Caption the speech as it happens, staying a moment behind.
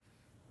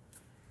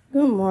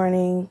Good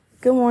morning.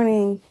 Good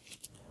morning.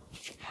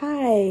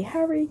 Hi,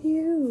 how are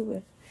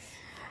you?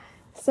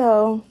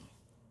 So,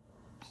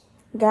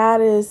 God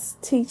is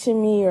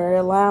teaching me or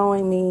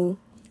allowing me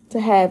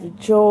to have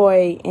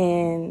joy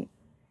and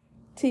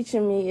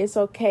teaching me it's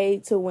okay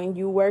to, when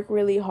you work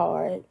really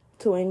hard,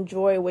 to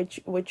enjoy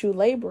what you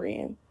labor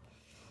in.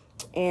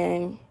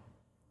 And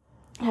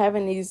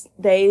having these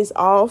days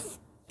off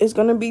is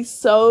going to be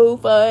so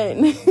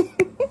fun.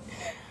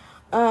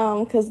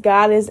 Because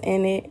God is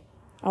in it.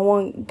 I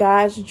want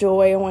God's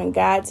joy. I want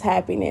God's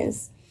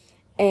happiness.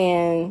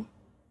 And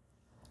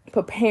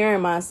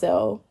preparing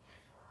myself,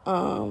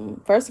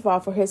 first of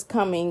all, for his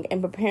coming,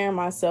 and preparing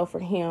myself for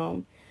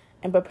him,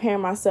 and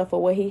preparing myself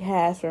for what he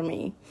has for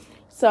me.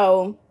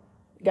 So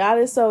God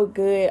is so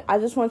good. I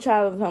just want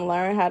y'all to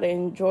learn how to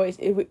enjoy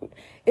it.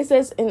 It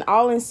says in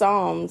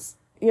Psalms,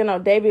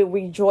 David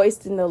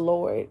rejoiced in the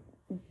Lord.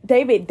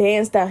 David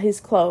danced out his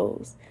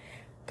clothes.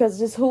 Because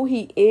just who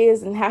he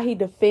is and how he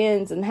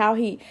defends and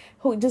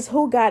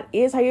who God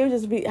is. How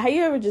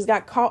you ever just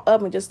got caught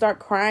up and just start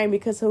crying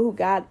because of who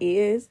God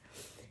is,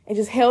 and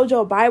just held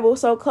your Bible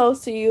so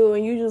close to you,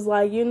 and you just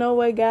like, you know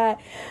what, God,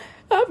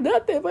 I'm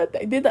nothing but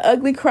did the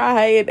ugly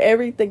cry and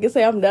everything and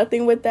say I'm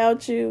nothing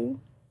without you.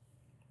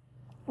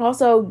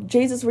 Also,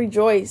 Jesus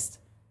rejoiced.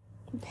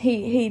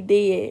 He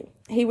did.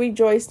 He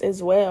rejoiced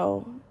as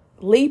well,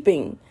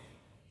 leaping.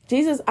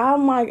 Jesus,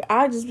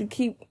 I just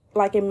keep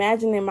like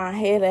imagining in my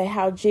head at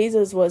how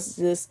Jesus was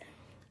just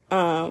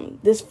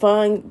this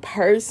fun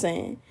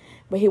person,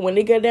 but when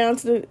it got down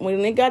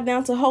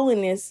to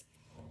holiness,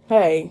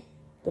 hey,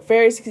 the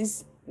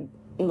Pharisees,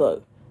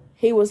 look,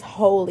 he was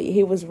holy,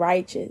 he was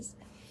righteous,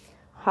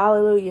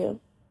 hallelujah,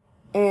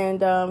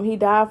 and he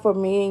died for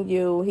me and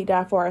you. He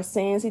died for our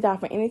sins. He died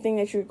for anything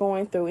that you're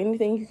going through,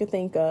 anything you could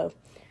think of,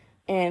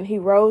 and he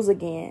rose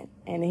again,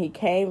 and he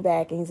came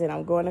back and he said,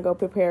 "I'm going to go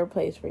prepare a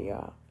place for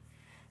y'all."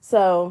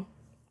 So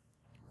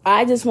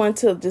I just want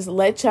to just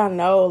let y'all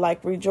know,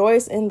 like,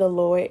 rejoice in the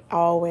Lord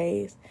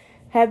always.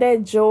 Have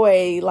that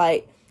joy.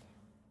 Like,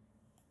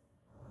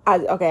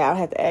 I'll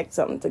have to ask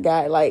something to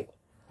God. Like,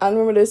 I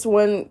remember this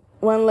one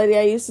lady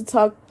I used to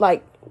talk,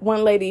 like,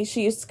 one lady,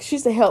 she used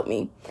to help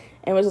me,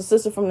 and it was a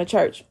sister from the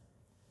church.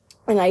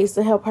 And I used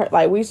to help her,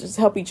 like, we used to just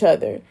help each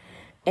other.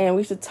 And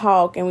we used to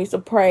talk, and we used to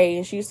pray,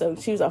 and she was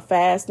a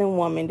fasting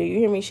woman. Do you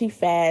hear me? She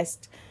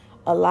fasted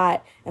a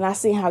lot. And I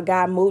seen how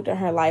God moved in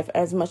her life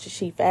as much as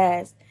she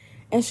fasted.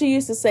 And she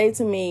used to say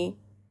to me,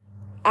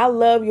 "I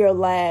love your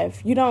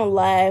laugh. You don't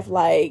laugh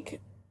like,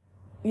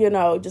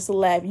 just a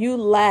laugh. You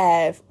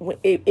laugh when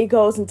it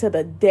goes into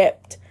the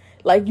depth.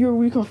 Like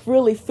we can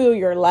really feel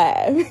your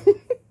laugh."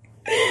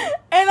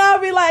 And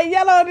I'll be like,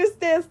 y'all don't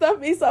understand, stuff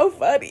be so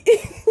funny.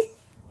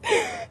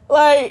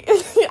 Like,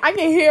 I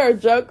can hear a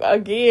joke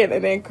again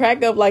and then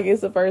crack up like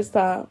it's the first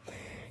time.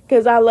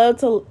 Because I love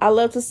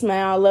to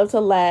smile. I love to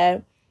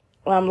laugh.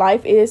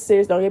 Life is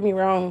serious, don't get me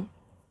wrong.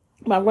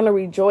 But I'm going to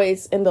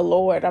rejoice in the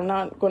Lord. I'm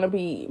not going to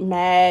be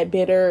mad,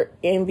 bitter,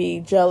 envy,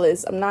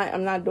 jealous. I'm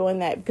not doing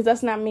that, because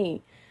that's not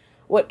me.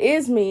 What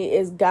is me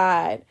is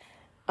God.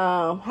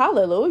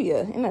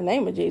 Hallelujah. In the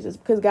name of Jesus.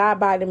 Because God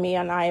abided in me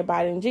and I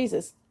abide in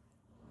Jesus.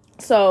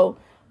 So,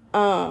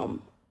 when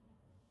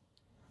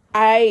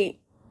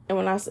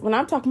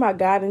I'm talking about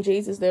God and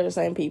Jesus, they're the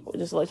same people,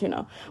 just to let you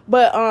know.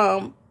 But,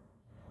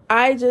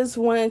 I just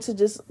wanted to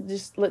just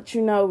let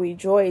you know,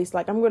 rejoice.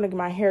 Like, I'm going to get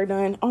my hair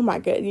done. Oh my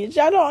goodness.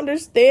 Y'all don't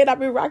understand. I've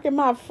been rocking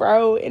my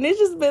fro and it's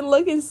just been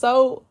looking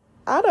so,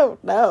 I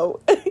don't know.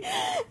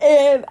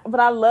 But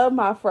I love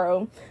my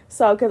fro.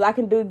 So, cause I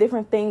can do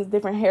different things,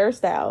 different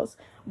hairstyles,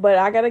 but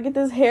I got to get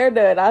this hair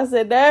done. I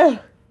said, no,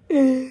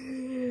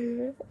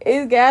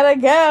 it's gotta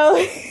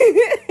go.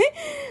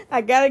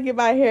 I got to get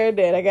my hair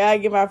done. I got to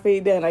get my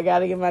feet done. I got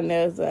to get my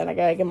nails done. I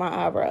got to get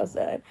my eyebrows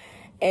done,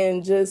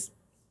 and just,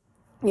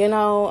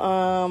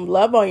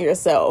 love on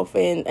yourself.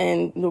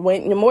 And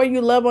the more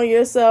you love on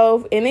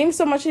yourself, and even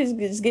so much as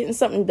just getting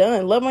something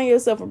done, love on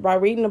yourself by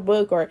reading a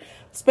book or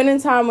spending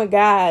time with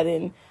God,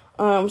 and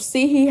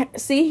seek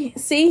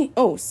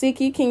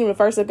ye kingdom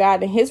first of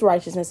God and his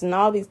righteousness, and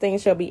all these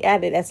things shall be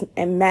added. That's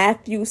in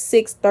Matthew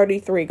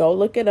 6:33. Go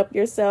look it up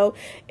yourself.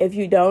 If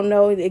you don't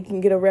know, you can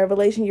get a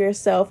revelation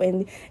yourself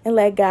and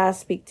let God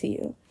speak to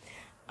you.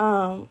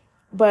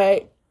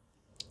 But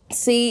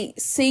see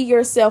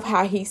yourself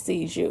how he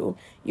sees you.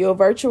 You're a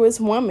virtuous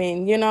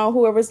woman.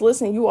 Whoever's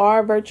listening, you are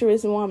a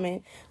virtuous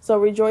woman. So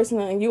rejoice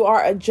in it. And you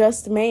are a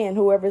just man,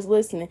 whoever's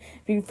listening.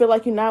 If you feel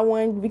like you're not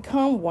one,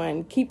 become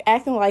one. Keep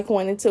acting like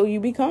one until you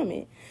become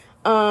it.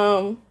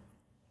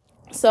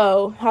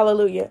 So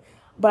hallelujah.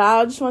 But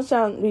I just want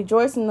y'all to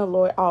rejoice in the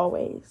Lord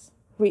always.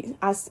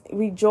 I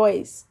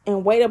rejoice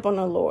and wait upon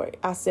the Lord.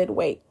 I said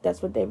wait.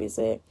 That's what David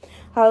said.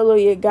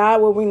 Hallelujah.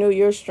 God will renew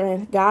your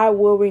strength. God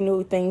will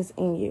renew things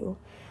in you.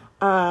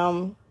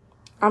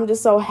 I'm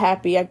just so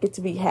happy. I get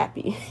to be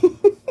happy.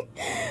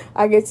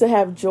 I get to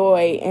have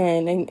joy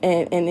and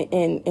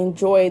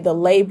enjoy the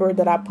labor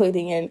that I put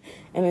in,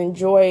 and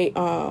enjoy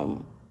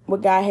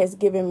what God has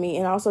given me,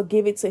 and also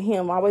give it to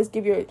him. Always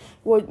give if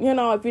you're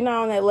not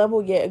on that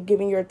level yet,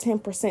 giving your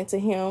 10% to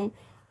him,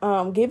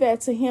 give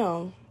that to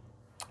him.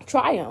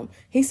 Try him.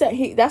 He said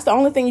that's the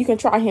only thing you can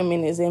try him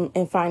in is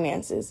in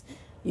finances.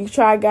 You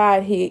try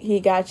God, he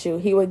got you.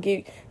 He will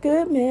give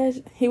good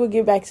measure. He will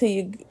give back to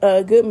you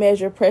good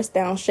measure, pressed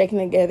down, shaken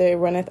together,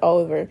 and runneth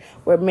over.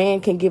 Where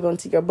man can give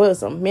unto your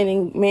bosom,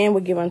 meaning man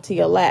will give unto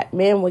your lap.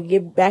 Man will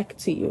give back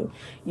to you.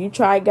 You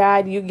try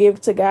God, you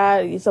give to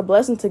God. It's a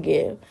blessing to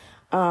give.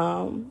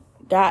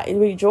 God,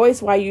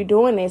 rejoice while you're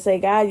doing it. Say,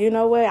 God, you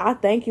know what? I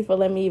thank you for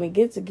letting me even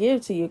get to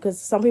give to you,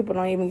 because some people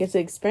don't even get to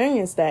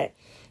experience that.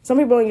 Some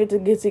people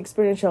don't get to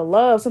experience your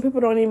love. Some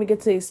people don't even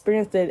get to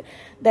experience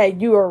that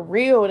you are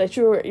real, that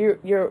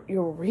you're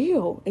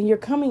real and you're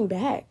coming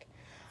back.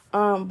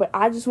 But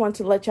I just want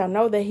to let y'all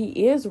know that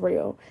he is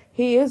real.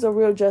 He is a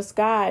real just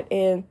God,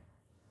 and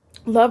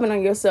loving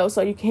on yourself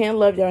so you can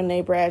love your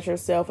neighbor as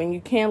yourself, and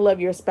you can love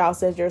your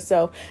spouse as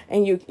yourself,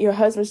 and your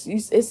husband.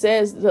 It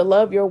says to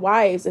love your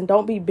wives and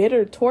don't be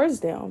bitter towards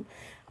them.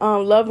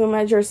 Love them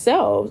as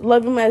yourself.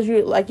 Love them as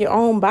you, like your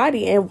own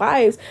body. And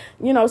wives,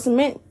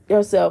 submit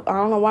yourself. I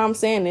don't know why I'm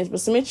saying this,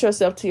 but submit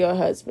yourself to your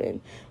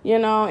husband,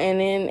 and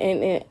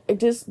then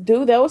just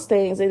do those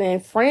things. And then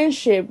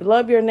friendship,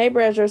 love your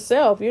neighbor as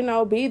yourself,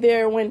 be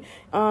there when,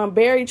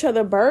 bear each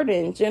other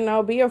burdens,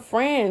 be a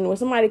friend. When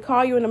somebody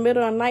call you in the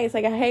middle of the night, it's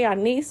like, hey, I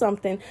need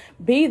something.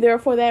 Be there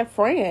for that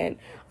friend.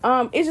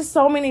 It's just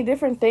so many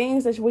different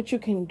things that's what you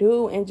can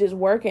do, and just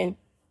working.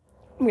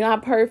 We're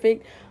not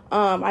perfect.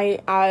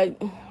 I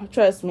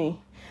trust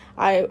me.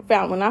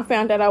 When I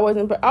found out I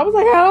wasn't, I was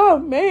like, oh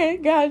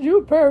man, God,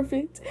 you're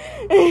perfect.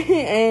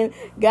 And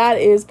God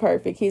is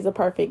perfect. He's a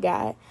perfect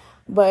God.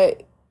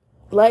 But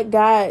let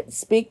God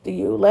speak to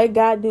you. Let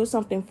God do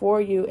something for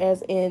you,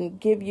 as in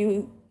give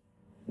you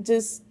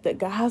just the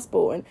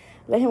gospel, and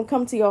let him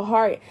come to your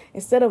heart.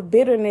 Instead of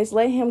bitterness,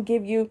 let him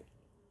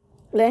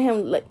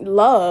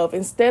love.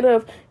 Instead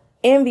of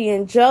envy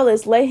and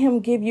jealous, let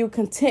him give you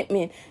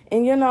contentment.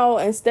 And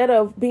instead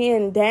of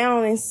being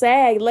down and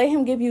sad, let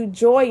him give you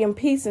joy and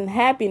peace and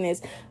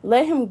happiness.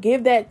 Let him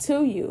give that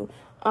to you.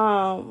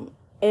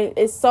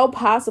 It's so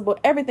possible.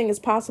 Everything is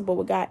possible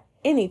with God.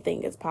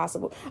 Anything is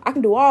possible. I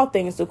can do all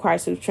things through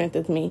Christ who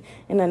strengthens me,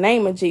 in the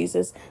name of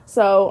Jesus.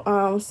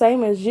 So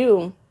same as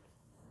you.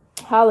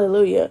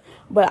 Hallelujah.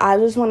 But I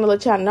just want to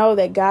let y'all know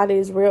that God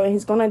is real, and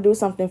he's going to do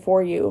something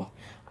for you.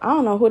 I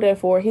don't know who that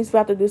for. He's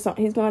about to do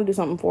something. He's going to do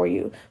something for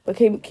you. But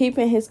keep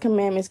keeping his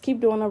commandments.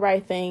 Keep doing the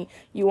right thing.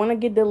 You want to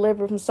get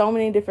delivered from so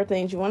many different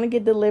things. You want to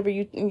get delivered.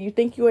 You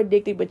think you're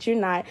addicted, but you're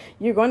not.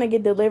 You're going to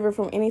get delivered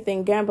from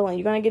anything, gambling.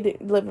 You're going to get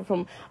delivered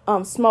from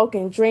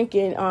smoking,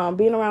 drinking,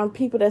 being around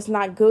people that's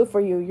not good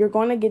for you. You're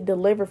going to get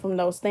delivered from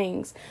those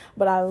things.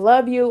 But I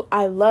love you.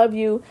 I love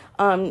you.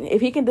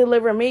 If he can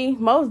deliver me,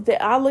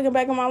 I looking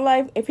back on my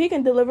life, if he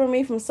can deliver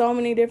me from so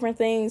many different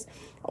things,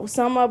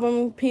 some of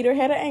them, Peter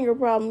had an anger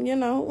problem,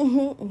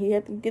 he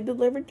had to get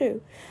delivered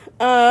too.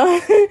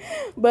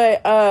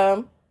 But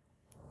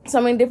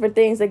so many different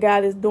things that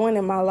God is doing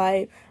in my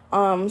life.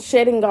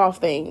 Shedding off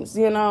things,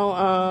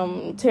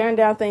 tearing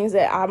down things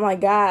that I'm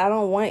like, God, I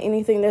don't want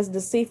anything that's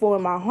deceitful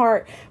in my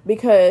heart,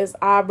 because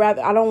I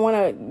don't want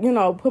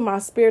to, put my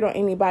spirit on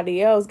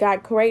anybody else.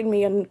 God, create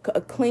me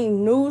a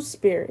clean new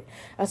spirit,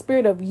 a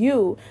spirit of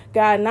you,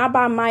 God, not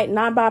by might,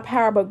 not by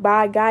power, but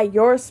by God,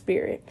 your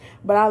spirit.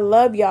 But I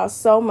love y'all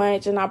so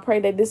much, and I pray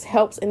that this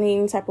helps in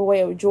any type of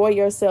way. Enjoy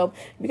yourself.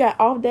 If you got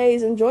off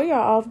days, enjoy your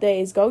off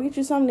days. Go get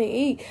you something to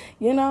eat.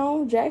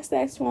 Jack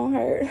Stacks won't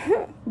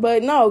hurt.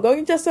 But no, go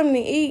get you something to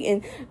eat,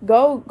 and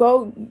go,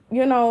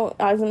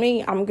 as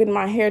me, I'm getting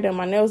my hair done,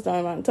 my nails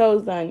done, my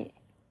toes done,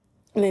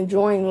 and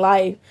enjoying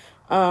life.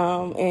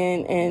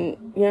 And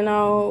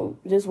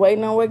just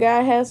waiting on what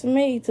God has for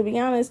me, to be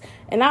honest.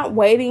 And not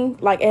waiting,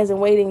 like as in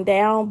waiting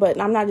down, but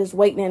I'm not just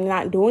waiting and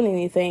not doing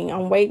anything.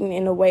 I'm waiting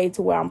in a way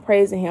to where I'm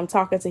praising him,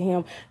 talking to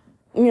him,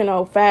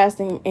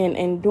 fasting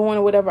and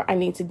doing whatever I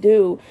need to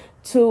do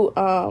to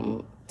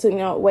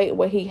wait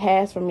what he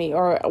has for me,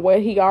 or what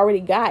he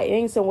already got. It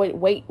ain't so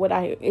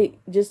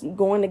just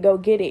going to go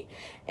get it.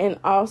 And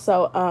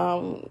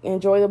also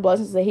enjoy the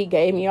blessings that he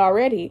gave me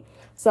already.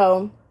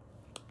 So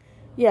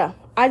yeah,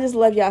 I just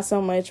love y'all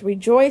so much.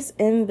 Rejoice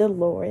in the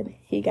Lord.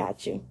 He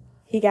got you.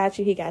 He got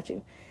you. He got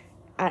you.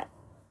 I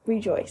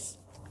rejoice.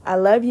 I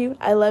love you.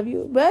 I love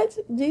you. But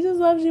Jesus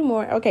loves you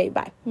more. Okay,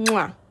 bye.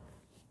 Mwah.